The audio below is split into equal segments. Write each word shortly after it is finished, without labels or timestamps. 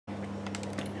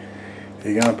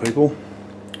There you go, people.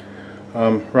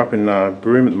 We're up in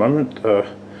Broome at the moment,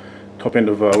 top end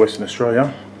of Western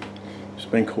Australia.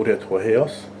 Just been called out to a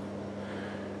house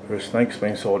where a snake's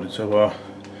been sighted. So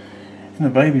in the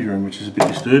baby's room, which is a bit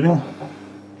disturbing. So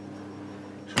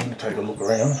I'm going to take a look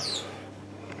around.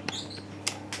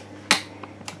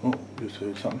 Oh, just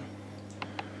heard something.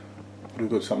 We've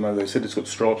got something over there. They said it's got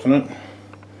stripes on it.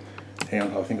 Hang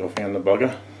on, I think I found the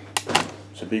bugger.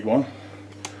 It's a big one.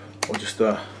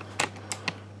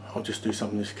 I'll just do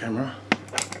something with this camera.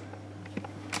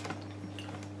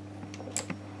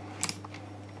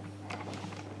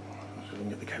 So we can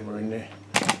get the camera in there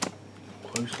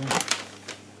closer.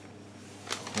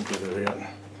 I'll get it out.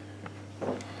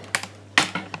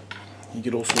 You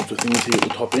get all sorts of things here at the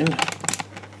top end.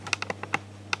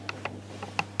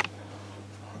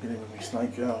 I'll get in with my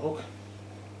snake hook.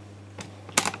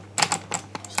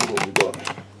 See what we've got.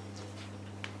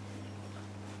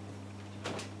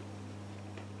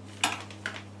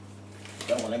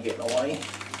 Don't want to get in the way.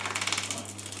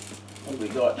 What have we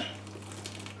got?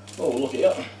 Oh, look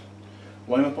out.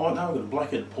 Wormer python. We've got a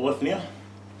black-headed python here.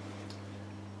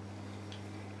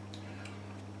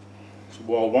 It's a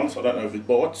wild one, so I don't know if it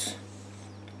bites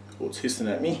or it's hissing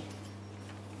at me.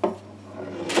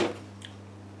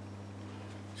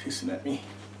 It's hissing at me.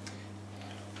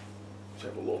 Let's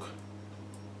have a look.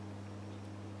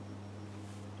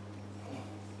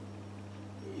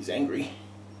 He's angry.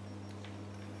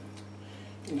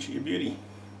 Isn't she a beauty?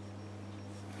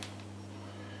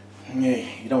 Yeah,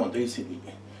 you don't want these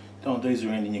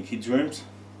around in your kids' rooms.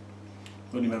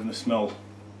 Not even having a smell.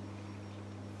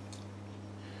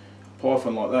 A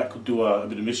python like that could do a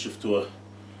bit of mischief to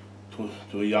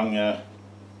a young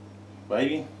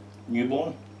baby,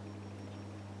 newborn.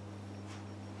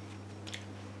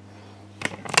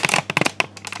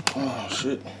 Oh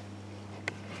shit.